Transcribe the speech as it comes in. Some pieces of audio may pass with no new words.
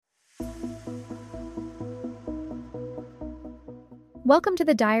Welcome to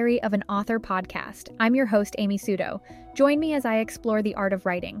the Diary of an Author podcast. I'm your host, Amy Sudo. Join me as I explore the art of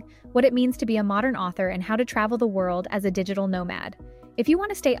writing, what it means to be a modern author, and how to travel the world as a digital nomad. If you want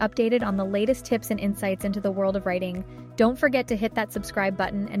to stay updated on the latest tips and insights into the world of writing, don't forget to hit that subscribe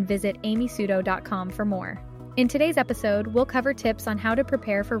button and visit amysudo.com for more. In today's episode, we'll cover tips on how to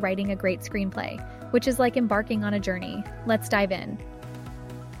prepare for writing a great screenplay, which is like embarking on a journey. Let's dive in.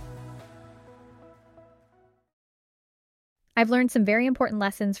 I've learned some very important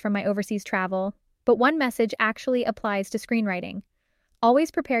lessons from my overseas travel, but one message actually applies to screenwriting. Always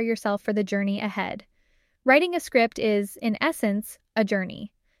prepare yourself for the journey ahead. Writing a script is, in essence, a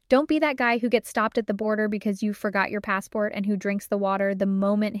journey. Don't be that guy who gets stopped at the border because you forgot your passport and who drinks the water the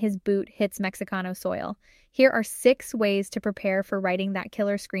moment his boot hits Mexicano soil. Here are 6 ways to prepare for writing that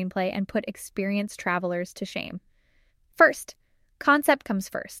killer screenplay and put experienced travelers to shame. First, concept comes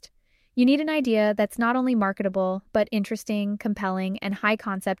first. You need an idea that's not only marketable, but interesting, compelling, and high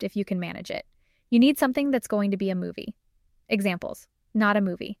concept if you can manage it. You need something that's going to be a movie. Examples: not a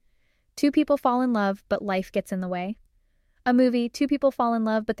movie. 2 people fall in love, but life gets in the way. A movie: 2 people fall in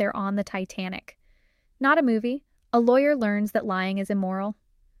love, but they're on the Titanic. Not a movie: a lawyer learns that lying is immoral.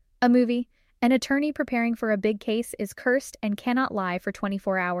 A movie: an attorney preparing for a big case is cursed and cannot lie for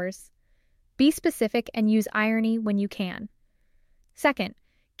 24 hours. Be specific and use irony when you can. Second,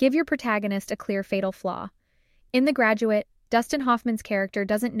 give your protagonist a clear fatal flaw. In The Graduate, Dustin Hoffman's character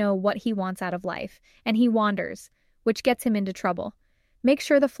doesn't know what he wants out of life, and he wanders, which gets him into trouble. Make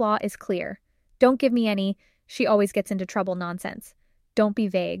sure the flaw is clear. Don't give me any "she always gets into trouble" nonsense. Don't be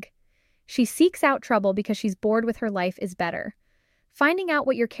vague. She seeks out trouble because she's bored with her life is better. Finding out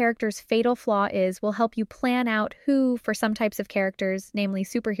what your character's fatal flaw is will help you plan out who, for some types of characters, namely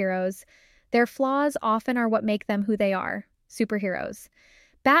superheroes, their flaws often are what make them who they are, superheroes.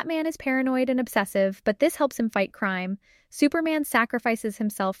 Batman is paranoid and obsessive, but this helps him fight crime. Superman sacrifices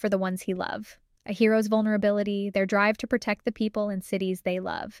himself for the ones he loves. A hero's vulnerability, their drive to protect the people and cities they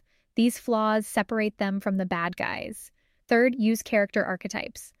love. These flaws separate them from the bad guys. Third, use character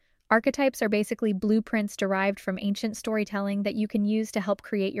archetypes. Archetypes are basically blueprints derived from ancient storytelling that you can use to help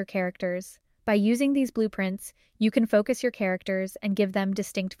create your characters. By using these blueprints, you can focus your characters and give them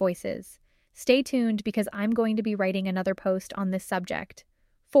distinct voices. Stay tuned because I'm going to be writing another post on this subject.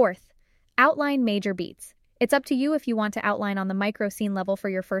 Fourth, outline major beats. It's up to you if you want to outline on the micro scene level for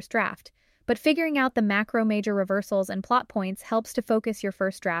your first draft, but figuring out the macro major reversals and plot points helps to focus your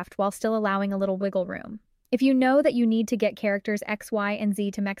first draft while still allowing a little wiggle room. If you know that you need to get characters X, Y, and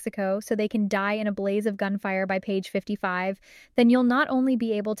Z to Mexico so they can die in a blaze of gunfire by page 55, then you'll not only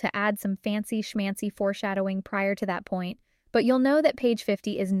be able to add some fancy schmancy foreshadowing prior to that point, but you'll know that page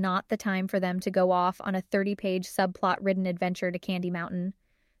 50 is not the time for them to go off on a 30-page subplot-ridden adventure to Candy Mountain.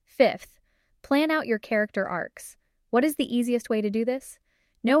 Fifth, plan out your character arcs. What is the easiest way to do this?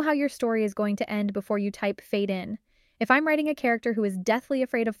 Know how your story is going to end before you type fade in. If I'm writing a character who is deathly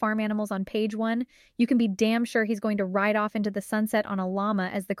afraid of farm animals on page 1, you can be damn sure he's going to ride off into the sunset on a llama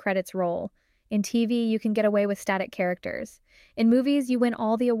as the credits roll. In TV, you can get away with static characters. In movies, you win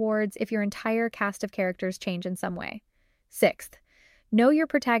all the awards if your entire cast of characters change in some way. Sixth, know your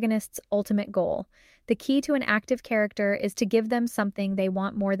protagonist's ultimate goal. The key to an active character is to give them something they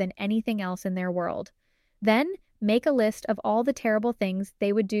want more than anything else in their world. Then, make a list of all the terrible things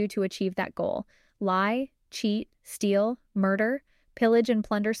they would do to achieve that goal. Lie, cheat, steal, murder, pillage and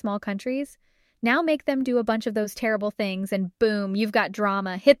plunder small countries. Now make them do a bunch of those terrible things and boom, you've got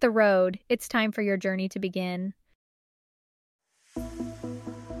drama. Hit the road. It's time for your journey to begin.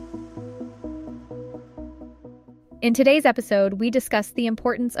 In today's episode, we discuss the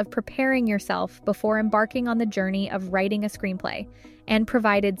importance of preparing yourself before embarking on the journey of writing a screenplay, and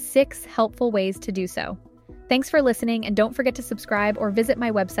provided 6 helpful ways to do so. Thanks for listening, and don't forget to subscribe or visit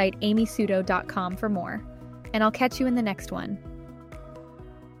my website, amysudo.com, for more. And I'll catch you in the next one.